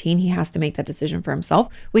over 18, he has to make that decision for himself.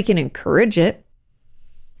 We can encourage it,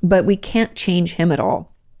 but we can't change him at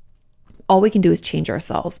all. All we can do is change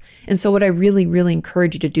ourselves. And so what I really, really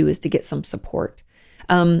encourage you to do is to get some support.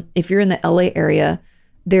 If you're in the LA area,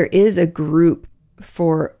 there is a group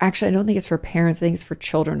I don't think it's for parents. I think it's for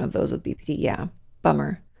children of those with BPD. Yeah.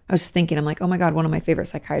 Bummer. I was just thinking, I'm like, oh my God, one of my favorite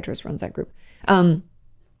psychiatrists runs that group. But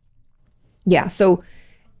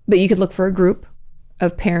you could look for a group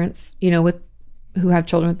of parents, who have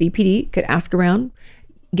children with BPD, could ask around,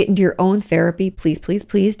 get into your own therapy, please, please,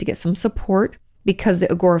 please, to get some support, because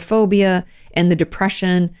the agoraphobia and the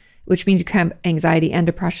depression which means you can have anxiety and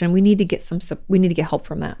depression, we need to get help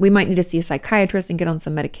from that. We might need to see a psychiatrist and get on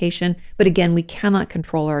some medication. But again, we cannot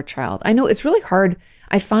control our child. I know it's really hard.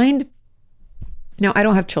 I find, now I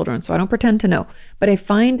don't have children, so I don't pretend to know, but I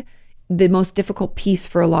find the most difficult piece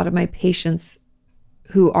for a lot of my patients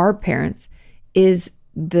who are parents is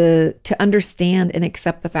to understand and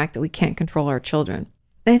accept the fact that we can't control our children.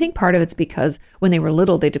 And I think part of it's because when they were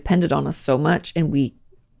little, they depended on us so much and we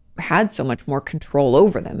had so much more control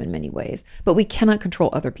over them in many ways, but we cannot control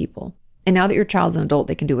other people. And now that your child's an adult,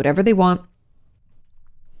 they can do whatever they want.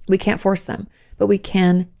 We can't force them, but we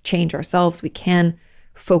can change ourselves. We can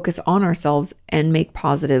focus on ourselves and make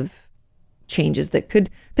positive changes that could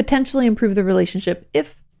potentially improve the relationship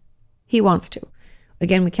if he wants to.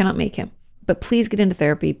 Again, we cannot make him, but please get into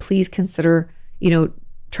therapy. Please consider,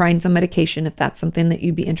 trying some medication if that's something that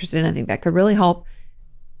you'd be interested in. I think that could really help.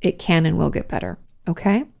 It can and will get better.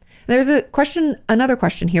 Okay. There's another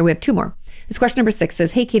question here. We have two more. This question number 6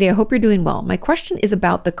 says, "Hey, Katie, I hope you're doing well. My question is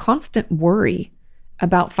about the constant worry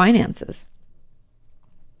about finances.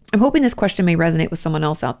 I'm hoping this question may resonate with someone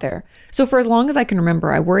else out there. So for as long as I can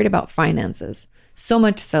remember, I worried about finances, so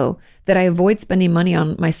much so that I avoid spending money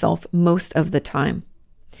on myself most of the time.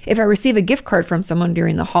 If I receive a gift card from someone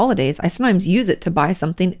during the holidays, I sometimes use it to buy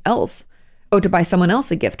something else, or to buy someone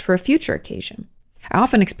else a gift for a future occasion. I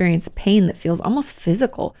often experience pain that feels almost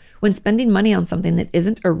physical when spending money on something that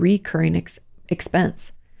isn't a recurring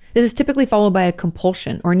expense. This is typically followed by a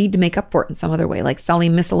compulsion or a need to make up for it in some other way, like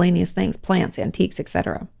selling miscellaneous things, plants, antiques,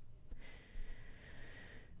 etc.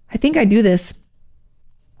 I think I do this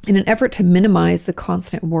in an effort to minimize the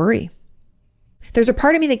constant worry. There's a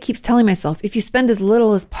part of me that keeps telling myself, if you spend as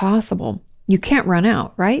little as possible, you can't run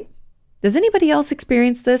out, right? Does anybody else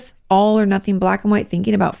experience this all or nothing black and white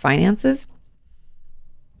thinking about finances?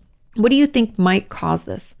 What do you think might cause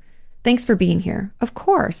this? Thanks for being here. Of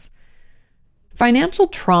course. Financial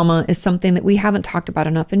trauma is something that we haven't talked about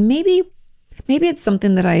enough. And maybe it's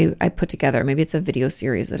something that I put together. Maybe it's a video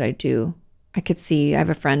series that I do. I have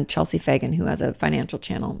a friend, Chelsea Fagan, who has a financial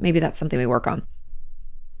channel. Maybe that's something we work on.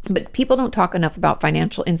 But people don't talk enough about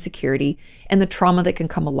financial insecurity and the trauma that can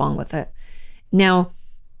come along with it. Now,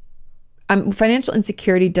 financial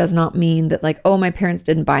insecurity does not mean that my parents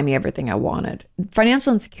didn't buy me everything I wanted.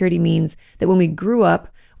 Financial insecurity means that when we grew up,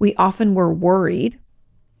 we often were worried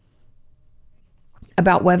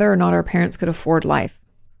about whether or not our parents could afford life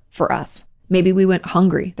for us. Maybe we went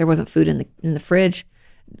hungry. There wasn't food in the fridge.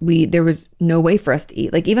 There was no way for us to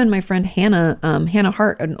eat. Like even my friend Hannah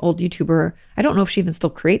Hart, an old YouTuber, I don't know if she even still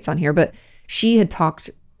creates on here, but she had talked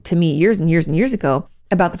to me years and years and years ago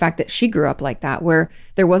about the fact that she grew up like that, where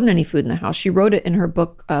there wasn't any food in the house. She wrote it in her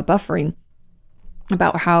book, Buffering,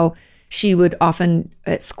 about how she would often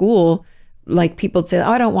at school, people would say,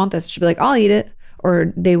 "Oh, I don't want this." She'd be like, "I'll eat it."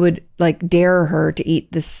 Or they would dare her to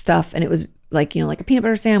eat this stuff. And it was like a peanut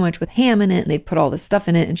butter sandwich with ham in it. And they'd put all this stuff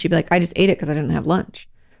in it. And she'd be like, "I just ate it because I didn't have lunch."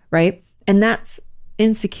 Right? And that's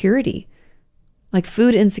insecurity, like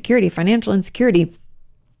food insecurity, financial insecurity.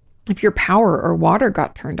 If your power or water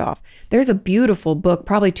got turned off, there's a beautiful book,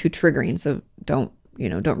 probably too triggering. So don't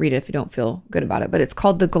read it if you don't feel good about it, but it's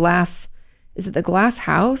called is it the Glass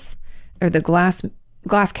House or the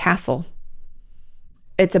Glass Castle?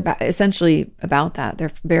 It's essentially about that.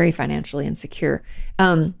 They're very financially insecure.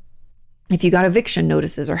 If you got eviction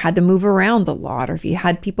notices or had to move around a lot, or if you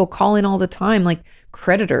had people calling all the time, like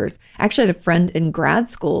creditors. I actually had a friend in grad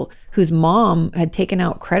school whose mom had taken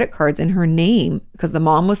out credit cards in her name because the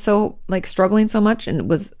mom was so struggling so much and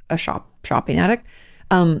was a shopping addict.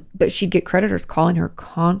 But she'd get creditors calling her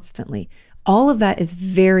constantly. All of that is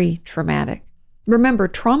very traumatic. Remember,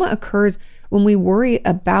 trauma occurs when we worry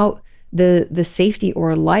about the safety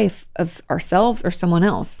or life of ourselves or someone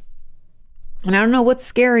else. And I don't know what's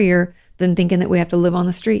scarier than thinking that we have to live on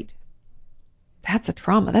the street. That's a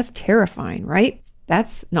trauma. That's terrifying, right?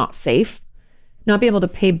 That's not safe. Not be able to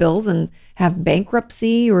pay bills and have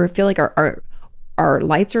bankruptcy or feel like our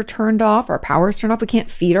lights are turned off, our power's turned off, we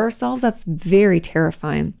can't feed ourselves. That's very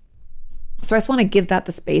terrifying. So I just want to give that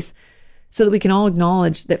the space so that we can all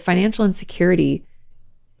acknowledge that financial insecurity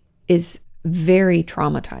is very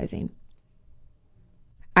traumatizing.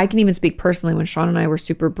 I can even speak personally. When Sean and I were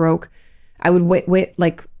super broke, I would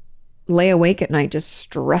lay awake at night just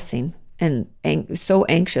stressing and so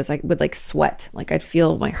anxious. I would sweat. I'd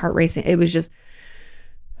feel my heart racing. It was just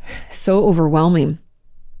so overwhelming.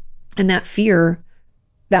 And that fear,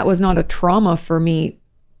 that was not a trauma for me.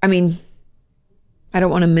 I mean, I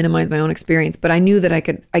don't want to minimize my own experience, but I knew that I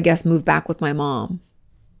could, I guess, move back with my mom.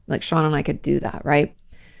 Sean and I could do that, right?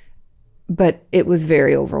 But it was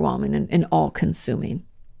very overwhelming and all consuming.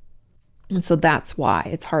 And so that's why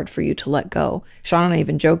it's hard for you to let go. Sean and I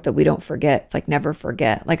even joke that we don't forget. It's like, never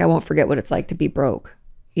forget. Like, I won't forget what it's like to be broke,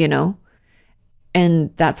 you know?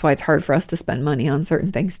 And that's why it's hard for us to spend money on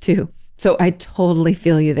certain things too. So I totally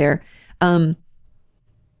feel you there.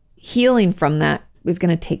 Healing from that is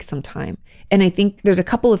going to take some time. And I think there's a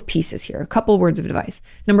couple of pieces here, a couple words of advice.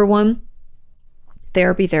 Number one,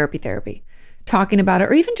 therapy. Talking about it,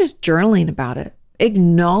 or even just journaling about it.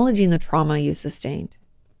 Acknowledging the trauma you sustained,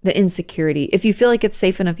 the insecurity. If you feel like it's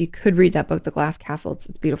safe enough, you could read that book, The Glass Castle. It's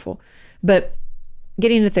beautiful. But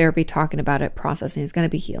getting into therapy, talking about it, processing is going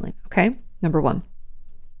to be healing. Okay. Number one.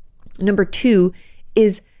 Number two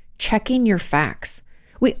is checking your facts.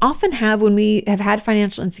 We often have, when we have had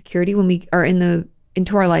financial insecurity, when we are into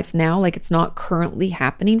our life now, like it's not currently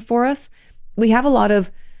happening for us, we have a lot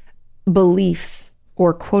of beliefs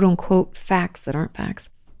or quote unquote facts that aren't facts,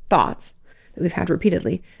 thoughts that we've had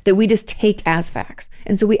repeatedly that we just take as facts.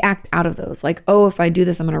 And so we act out of those. Like, oh, if I do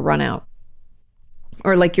this, I'm going to run out.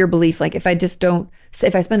 Or like your belief, like if I spend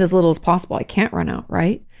as little as possible, I can't run out,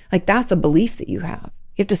 right? Like that's a belief that you have.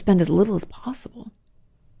 You have to spend as little as possible.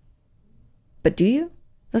 But do you?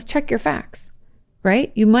 Let's check your facts,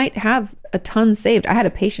 right? You might have a ton saved. I had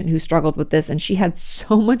a patient who struggled with this and she had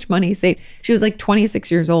so much money saved. She was like 26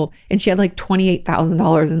 years old and she had like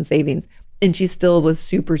 $28,000 in savings and she still was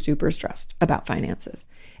super, super stressed about finances.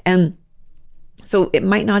 And so it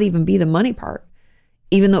might not even be the money part,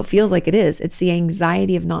 even though it feels like it is. It's the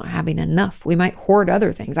anxiety of not having enough. We might hoard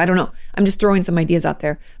other things. I don't know. I'm just throwing some ideas out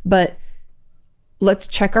there, but let's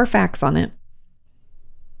check our facts on it.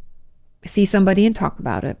 See somebody and talk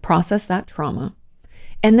about it, process that trauma.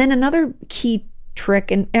 And then another key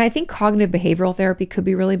trick, and I think cognitive behavioral therapy could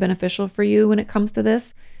be really beneficial for you when it comes to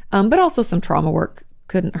this, but also some trauma work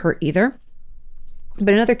couldn't hurt either.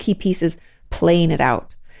 But another key piece is playing it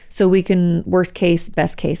out. So we can, worst case,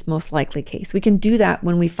 best case, most likely case. We can do that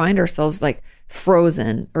when we find ourselves like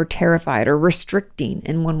frozen or terrified or restricting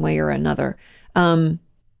in one way or another.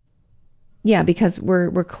 Because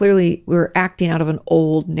we're acting out of an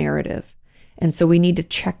old narrative. And so we need to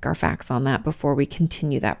check our facts on that before we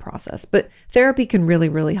continue that process. But therapy can really,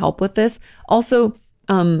 really help with this. Also,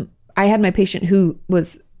 I had my patient who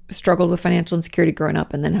struggled with financial insecurity growing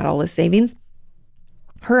up and then had all his savings.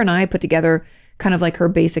 Her and I put together kind of like her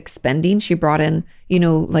basic spending. She brought in,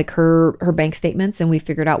 like her bank statements and we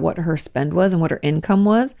figured out what her spend was and what her income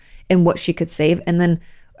was and what she could save. And then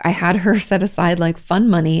I had her set aside like fun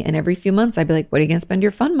money. And every few months I'd be like, what are you going to spend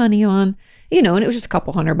your fun money on? And it was just a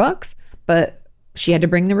couple $100, but she had to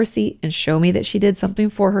bring the receipt and show me that she did something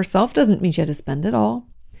for herself. Doesn't mean she had to spend it all.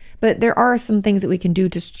 But there are some things that we can do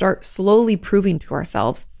to start slowly proving to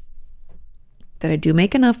ourselves that I do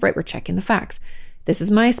make enough, right? We're checking the facts. This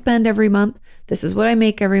is my spend every month. This is what I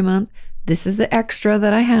make every month. This is the extra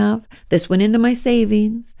that I have. This went into my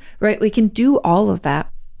savings, right? We can do all of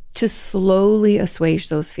that to slowly assuage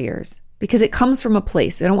those fears because it comes from a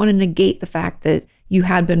place. I don't want to negate the fact that you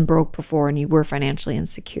had been broke before and you were financially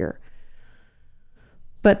insecure.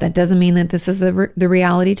 But that doesn't mean that this is the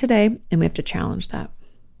reality today, and we have to challenge that.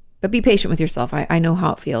 But be patient with yourself. I know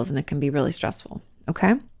how it feels, and it can be really stressful,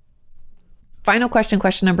 okay? Final question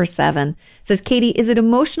number 7 says, Katie, is it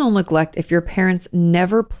emotional neglect if your parents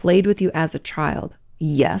never played with you as a child?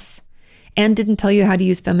 Yes. And didn't tell you how to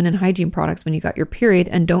use feminine hygiene products when you got your period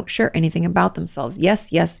and don't share anything about themselves?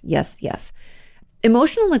 Yes.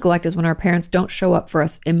 Emotional neglect is when our parents don't show up for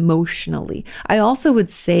us emotionally. I also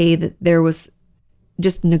would say that there was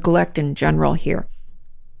just neglect in general here.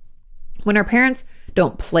 When our parents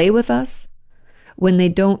don't play with us, when they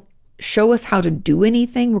don't show us how to do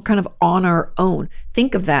anything, we're kind of on our own.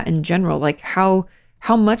 Think of that in general, like how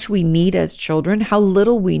much we need as children, how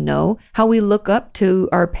little we know, how we look up to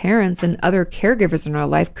our parents and other caregivers in our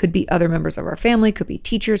life. Could be other members of our family, could be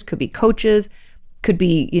teachers, could be coaches, could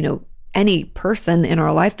be, any person in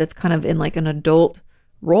our life that's kind of in like an adult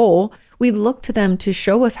role. We look to them to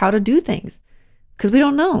show us how to do things because we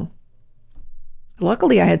don't know.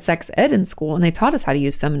 Luckily, I had sex ed in school and they taught us how to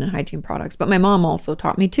use feminine hygiene products, but my mom also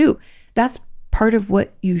taught me too. That's part of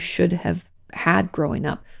what you should have had growing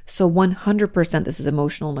up. So 100% this is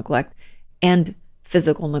emotional neglect and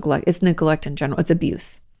physical neglect. It's neglect in general. It's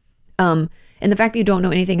abuse. And the fact that you don't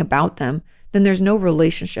know anything about them, then there's no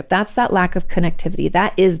relationship. That's that lack of connectivity.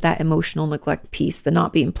 That is that emotional neglect piece, the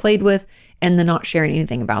not being played with and the not sharing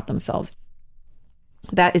anything about themselves.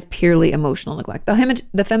 That is purely emotional neglect.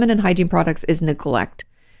 The feminine hygiene products is neglect,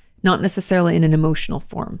 not necessarily in an emotional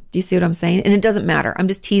form. Do you see what I'm saying? And it doesn't matter. I'm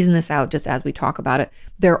just teasing this out just as we talk about it.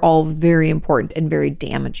 They're all very important and very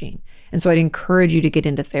damaging. And so I'd encourage you to get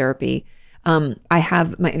into therapy. I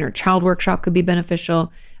have my inner child workshop could be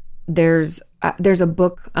beneficial. There's a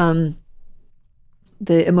book, The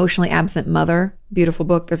Emotionally Absent Mother, beautiful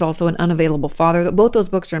book. There's also An Unavailable Father. Both those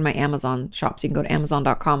books are in my Amazon shop. So you can go to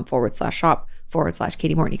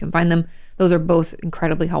amazon.com/shop/Katie Morton. You can find them. Those are both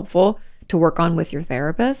incredibly helpful to work on with your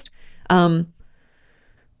therapist. But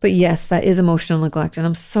yes, that is emotional neglect. And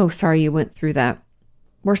I'm so sorry you went through that.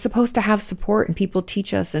 We're supposed to have support, and people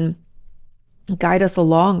teach us and guide us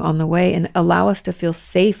along on the way and allow us to feel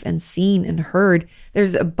safe and seen and heard.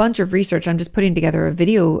 There's a bunch of research. I'm just putting together a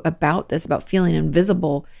video about this, about feeling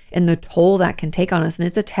invisible and the toll that can take on us. And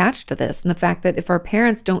it's attached to this. And the fact that if our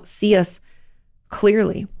parents don't see us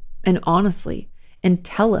clearly and honestly and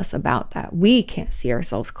tell us about that, we can't see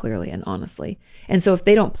ourselves clearly and honestly. And so if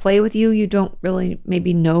they don't play with you, you don't really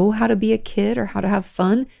maybe know how to be a kid or how to have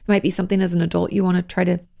fun. It might be something as an adult you want to try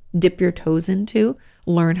to dip your toes into,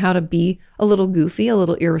 learn how to be a little goofy, a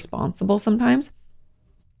little irresponsible sometimes.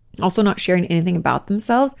 Also not sharing anything about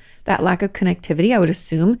themselves. That lack of connectivity, I would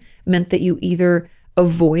assume, meant that you either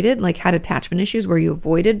avoided, like had attachment issues where you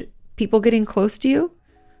avoided people getting close to you,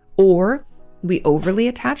 or we overly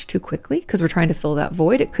attach too quickly because we're trying to fill that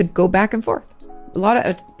void. It could go back and forth. A lot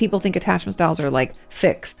of people think attachment styles are like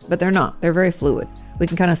fixed, but they're not. They're very fluid. We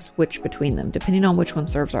can kind of switch between them depending on which one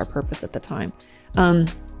serves our purpose at the time.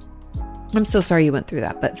 I'm so sorry you went through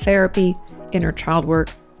that, but therapy, inner child work,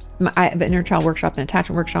 I have an inner child workshop and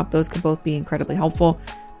attachment workshop. Those could both be incredibly helpful.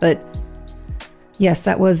 But yes,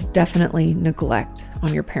 that was definitely neglect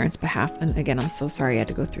on your parents' behalf. And again, I'm so sorry you had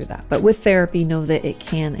to go through that. But with therapy, know that it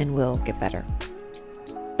can and will get better.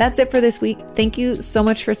 That's it for this week. Thank you so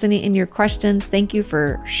much for sending in your questions. Thank you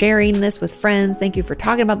for sharing this with friends. Thank you for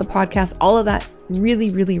talking about the podcast. All of that really,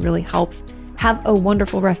 really, really helps. Have a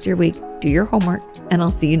wonderful rest of your week. Do your homework, and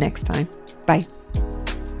I'll see you next time. Bye.